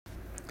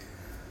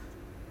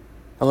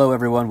Hello,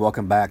 everyone.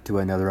 Welcome back to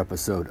another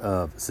episode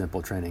of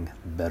Simple Training,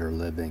 Better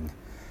Living.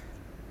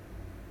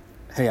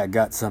 Hey, I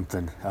got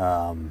something.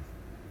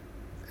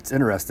 It's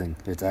interesting.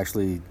 It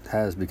actually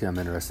has become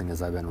interesting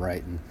as I've been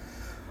writing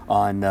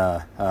on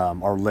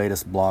our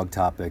latest blog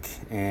topic.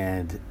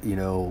 And,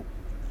 the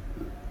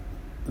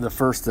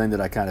first thing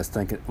that I kind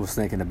of was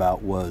thinking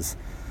about was,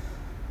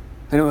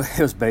 it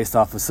was based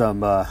off of some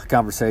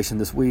conversation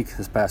this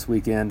past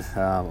weekend,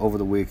 over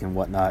the week and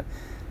whatnot.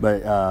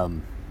 But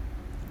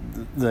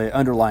the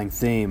underlying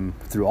theme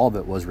through all of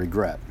it was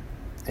regret.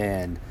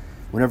 And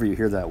whenever you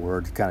hear that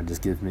word, it kind of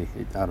just gives me,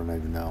 I don't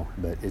even know,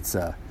 but it's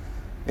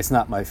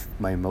not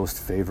my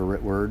most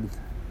favorite word.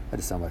 I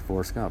just sound like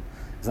Forrest Gump.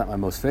 It's not my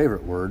most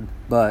favorite word,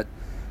 but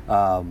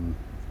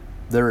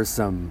there is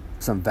some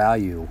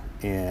value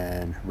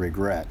in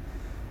regret.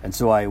 And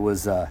so I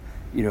was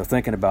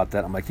thinking about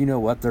that. I'm like, you know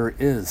what, there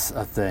is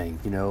a thing,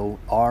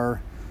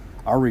 our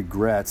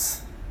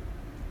regrets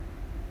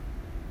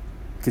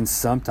can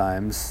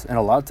sometimes, and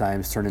a lot of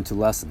times, turn into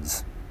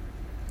lessons.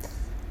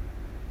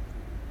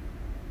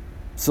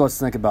 So let's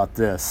think about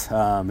this.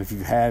 If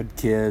you've had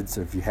kids,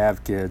 or if you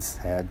have kids,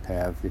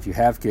 if you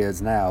have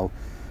kids now,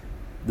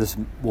 this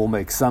will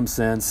make some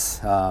sense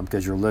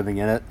because you're living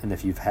in it. And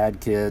if you've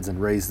had kids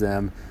and raised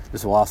them,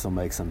 this will also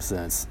make some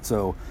sense.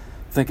 So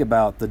think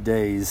about the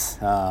days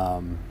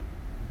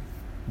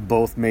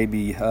both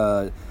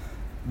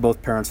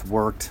parents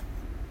worked,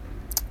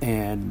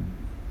 and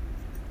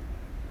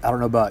I don't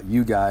know about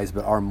you guys,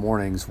 but our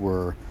mornings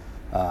were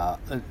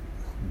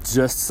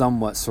just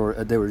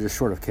they were just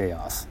short of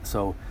chaos.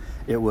 So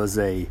it was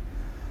a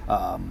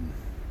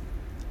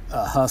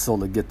hustle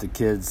to get the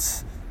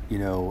kids,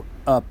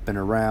 up and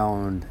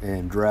around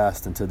and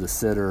dressed into the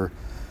sitter,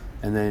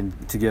 and then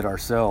to get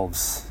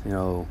ourselves,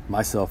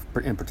 myself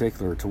in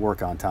particular, to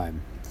work on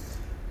time.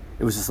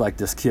 It was just like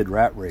this kid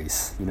rat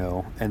race,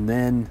 and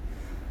then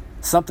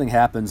something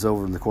happens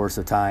over the course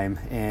of time,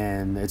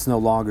 and it's no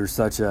longer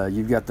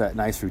you've got that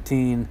nice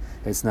routine.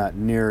 It's not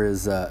near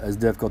as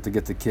difficult to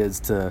get the kids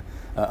to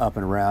up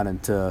and around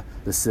and to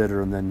the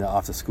sitter and then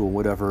off to school,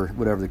 whatever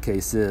the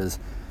case is.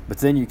 But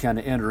then you kind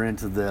of enter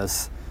into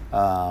this,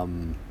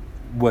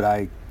 what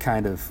I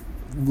kind of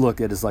look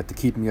at as like the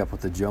keeping up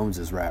with the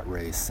Joneses rat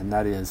race. And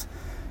that is,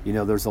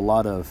 there's a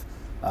lot of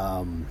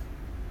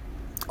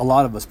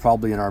us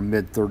probably in our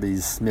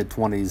mid-30s,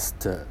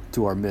 mid-20s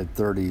to our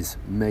mid-30s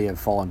may have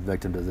fallen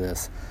victim to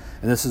this.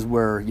 And this is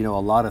where, a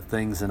lot of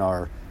things in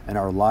our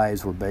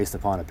lives were based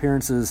upon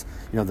appearances.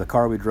 The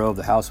car we drove,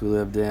 the house we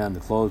lived in, the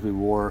clothes we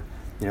wore,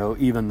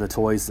 even the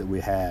toys that we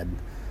had.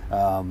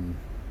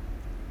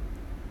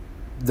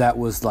 That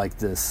was like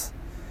this.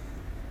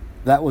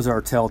 That was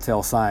our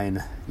telltale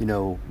sign,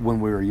 when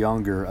we were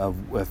younger of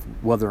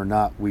whether or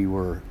not we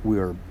were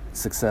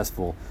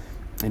successful.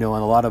 And a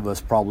lot of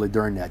us probably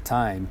during that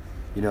time,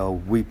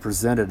 we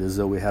presented as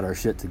though we had our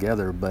shit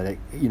together, but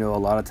a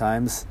lot of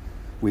times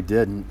we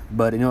didn't.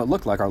 But it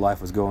looked like our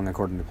life was going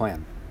according to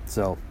plan.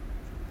 So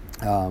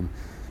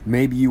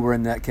maybe you were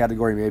in that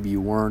category, maybe you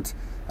weren't.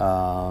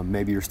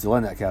 Maybe you're still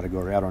in that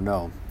category. I don't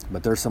know.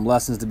 But there's some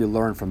lessons to be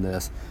learned from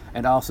this,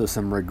 and also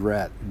some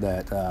regret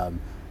that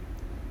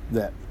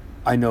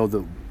I know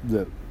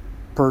that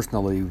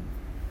personally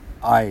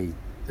I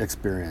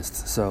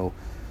experienced. So.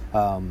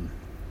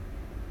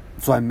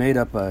 So I made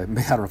up I don't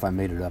know if I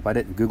made it up. I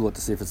didn't Google it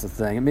to see if it's a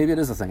thing. And maybe it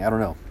is a thing. I don't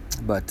know.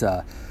 But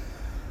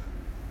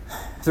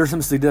there's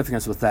some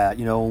significance with that.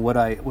 What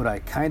I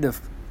kind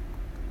of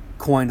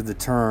coined the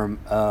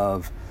term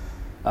of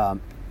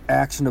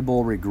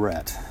actionable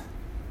regret.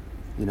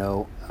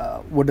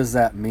 What does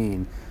that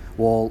mean?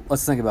 Well,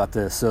 let's think about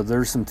this. So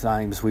there's some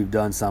times we've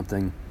done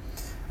something.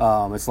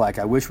 It's like,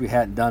 I wish we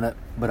hadn't done it,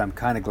 but I'm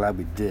kind of glad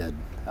we did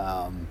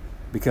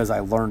because I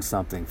learned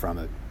something from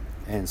it.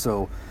 And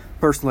so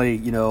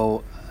personally,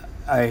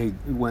 I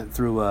went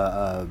through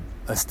a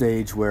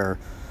stage where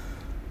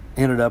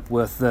I ended up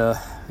with the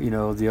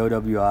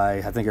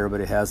OWI. I think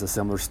everybody has a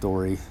similar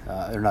story.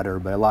 Or not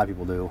everybody, a lot of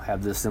people do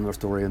have this similar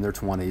story in their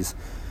 20s.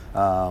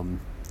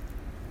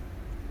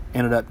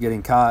 Ended up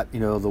getting caught,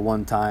 the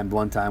one time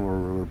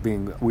where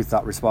we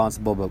thought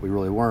responsible, but we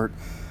really weren't.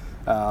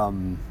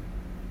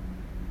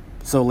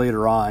 So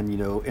later on,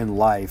 in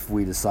life,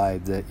 we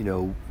decide that,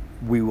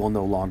 we will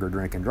no longer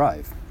drink and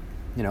drive,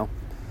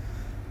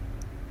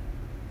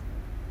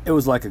 It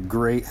was like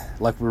we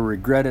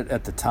regret it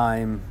at the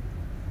time,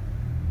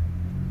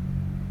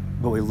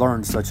 but we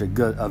learned such a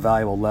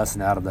valuable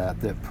lesson out of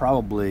that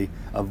probably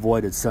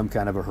avoided some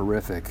kind of a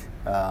horrific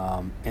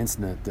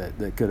incident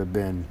that could have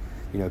been,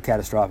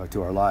 catastrophic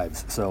to our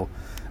lives. So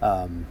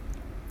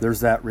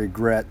there's that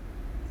regret.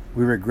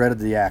 We regretted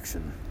the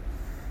action.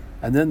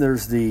 And then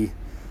there's the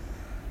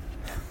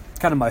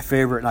kind of my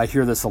favorite, and I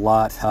hear this a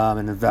lot,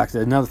 and in fact,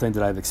 another thing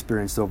that I've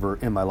experienced over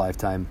in my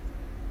lifetime.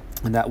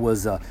 And that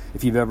was,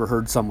 if you've ever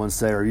heard someone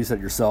say, or you said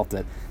yourself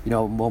that,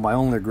 my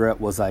only regret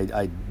was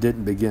I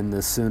didn't begin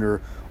this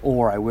sooner,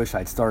 or I wish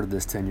I'd started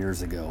this 10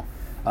 years ago.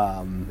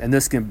 And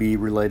this can be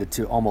related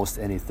to almost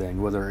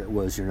anything, whether it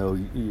was,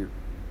 you're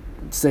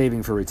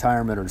saving for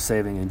retirement or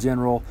saving in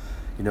general.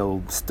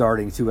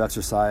 starting to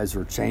exercise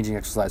or changing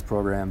exercise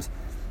programs,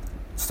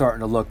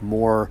 starting to look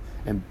more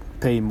and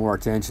pay more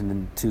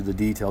attention to the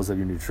details of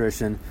your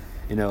nutrition.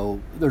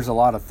 There's a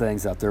lot of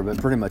things out there, but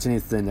pretty much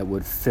anything that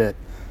would fit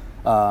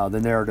the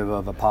narrative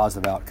of a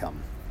positive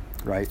outcome,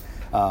 right?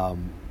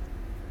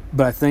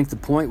 But I think the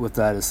point with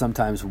that is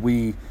sometimes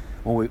when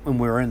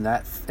we're in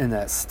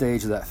that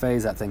stage of that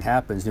phase, that thing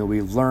happens.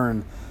 We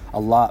learn a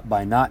lot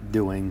by not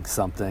doing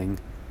something,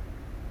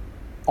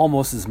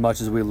 almost as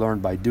much as we learn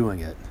by doing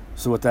it.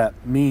 So what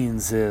that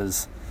means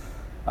is,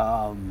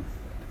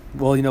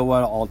 well, you know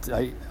what?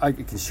 I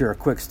can share a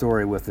quick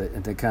story with it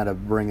and to kind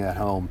of bring that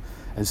home,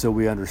 and so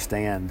we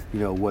understand,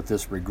 what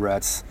this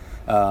regrets.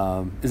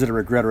 Is it a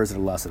regret or is it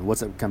a lesson?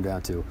 What's it come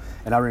down to?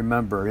 And I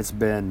remember it's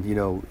been,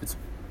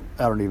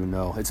 I don't even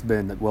know. It's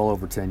been well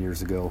over 10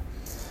 years ago,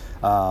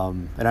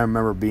 and I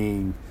remember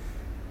being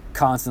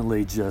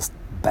constantly just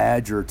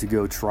badgered to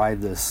go try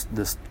this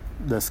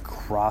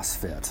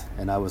CrossFit,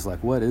 and I was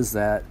like, "What is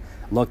that?"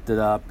 Looked it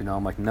up,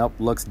 I'm like, nope,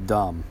 looks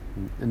dumb.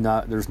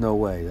 There's no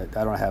way.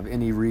 I don't have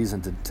any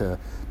reason to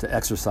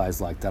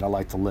exercise like that. I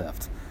like to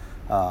lift.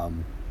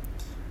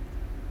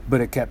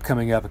 But it kept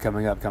coming up,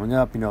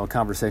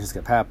 conversations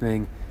kept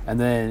happening. And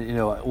then,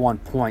 at one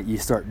point you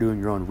start doing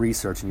your own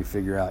research and you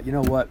figure out,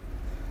 what,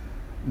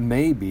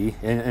 maybe,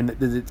 and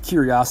the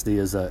curiosity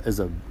is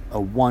a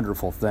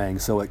wonderful thing.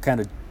 So it kind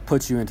of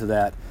puts you into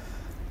that,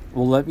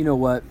 well,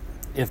 what,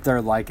 if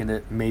they're liking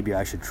it, maybe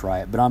I should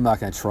try it, but I'm not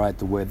going to try it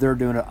the way they're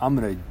doing it. I'm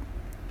going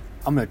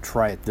to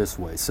try it this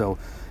way. So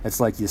it's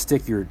like you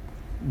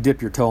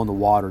dip your toe in the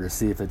water to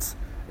see if it's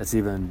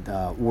even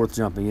worth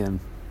jumping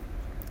in.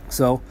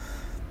 So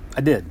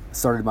I did.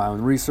 Started my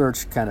own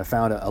research, kind of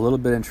found it a little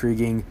bit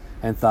intriguing,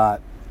 and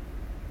thought,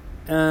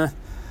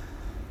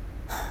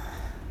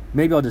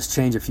 maybe I'll just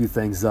change a few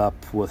things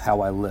up with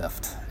how I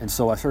lift. And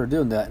so I started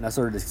doing that, and I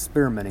started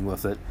experimenting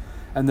with it.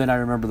 And then I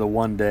remember the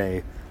one day,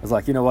 I was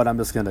like, what, I'm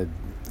just going to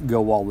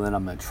go all in.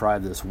 I'm going to try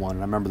this one. And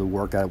I remember the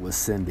workout was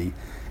Cindy.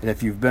 And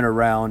if you've been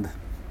around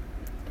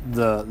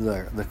the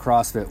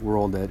CrossFit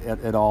world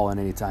at all in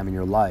any time in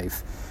your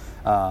life,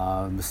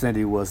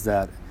 Cindy was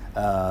that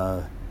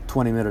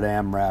 20-minute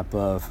AMRAP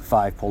of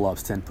 5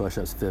 pull-ups, 10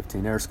 push-ups,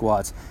 15 air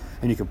squats.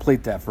 And you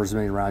complete that for as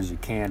many rounds as you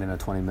can in a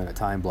 20-minute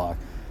time block.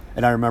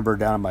 And I remember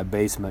down in my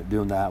basement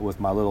doing that with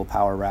my little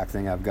power rack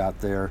thing I've got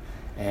there,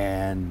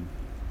 and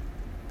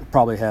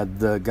probably had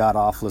the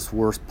god-awfulest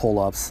worst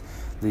pull-ups,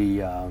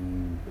 the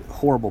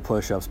horrible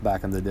push-ups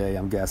back in the day,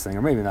 I'm guessing.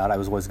 Or maybe not, I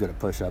was always good at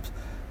push-ups,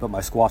 but my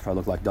squats probably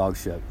looked like dog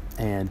shit.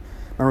 And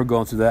I remember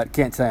going through that.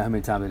 Can't tell you how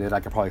many times I did. I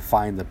could probably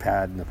find the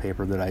pad and the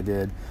paper that I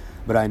did,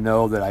 but I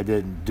know that I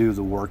didn't do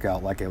the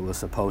workout like it was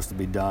supposed to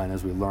be done,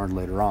 as we learned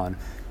later on.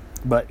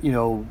 But,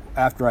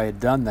 after I had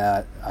done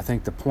that, I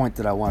think the point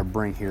that I want to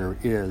bring here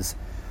is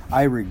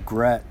I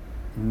regret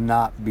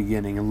not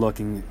beginning and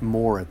looking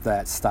more at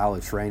that style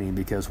of training,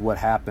 because what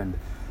happened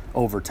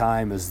over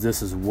time is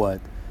this is what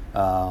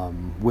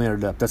we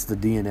ended up. That's the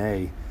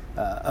DNA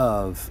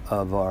of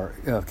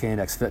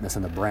KNX Fitness,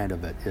 and the brand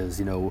of it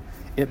is,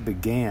 it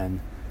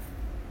began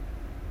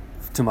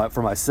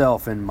for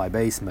myself in my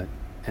basement,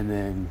 and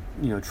then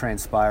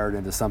transpired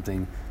into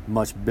something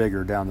much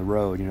bigger down the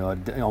road,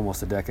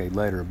 almost a decade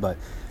later. But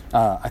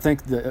I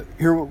think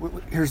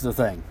here's the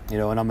thing,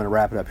 and I'm going to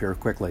wrap it up here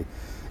quickly,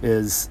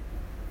 is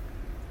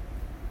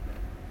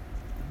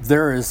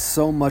there is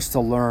so much to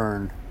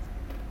learn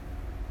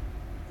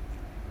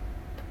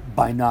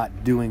by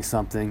not doing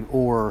something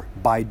or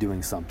by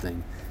doing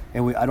something.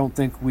 And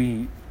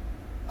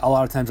a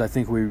lot of times I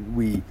think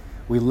we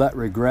let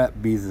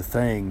regret be the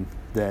thing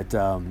that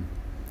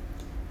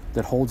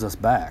holds us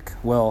back.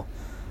 Well,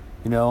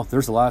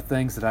 there's a lot of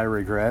things that I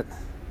regret,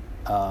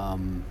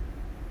 and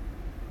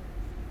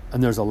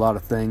there's a lot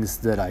of things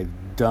that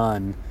I've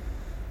done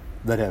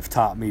that have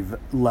taught me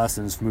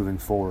lessons moving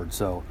forward.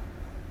 So,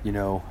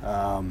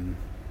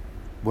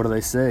 what do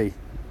they say?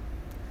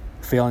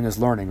 Failing is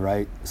learning,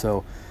 right?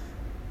 So,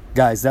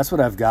 guys, that's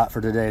what I've got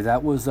for today.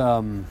 That was,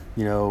 kind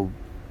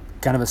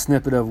of a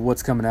snippet of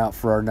what's coming out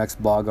for our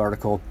next blog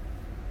article.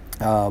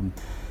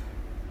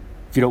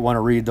 If you don't want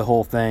to read the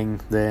whole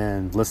thing,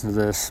 then listen to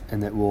this,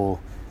 and it will,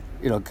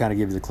 kind of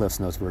give you the Cliff's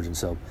Notes version.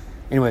 So,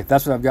 anyway,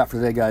 that's what I've got for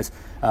today, guys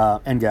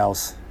and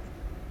gals.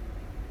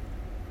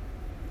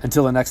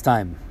 Until the next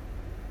time,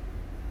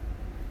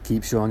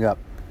 keep showing up,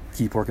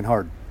 keep working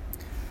hard.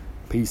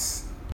 Peace.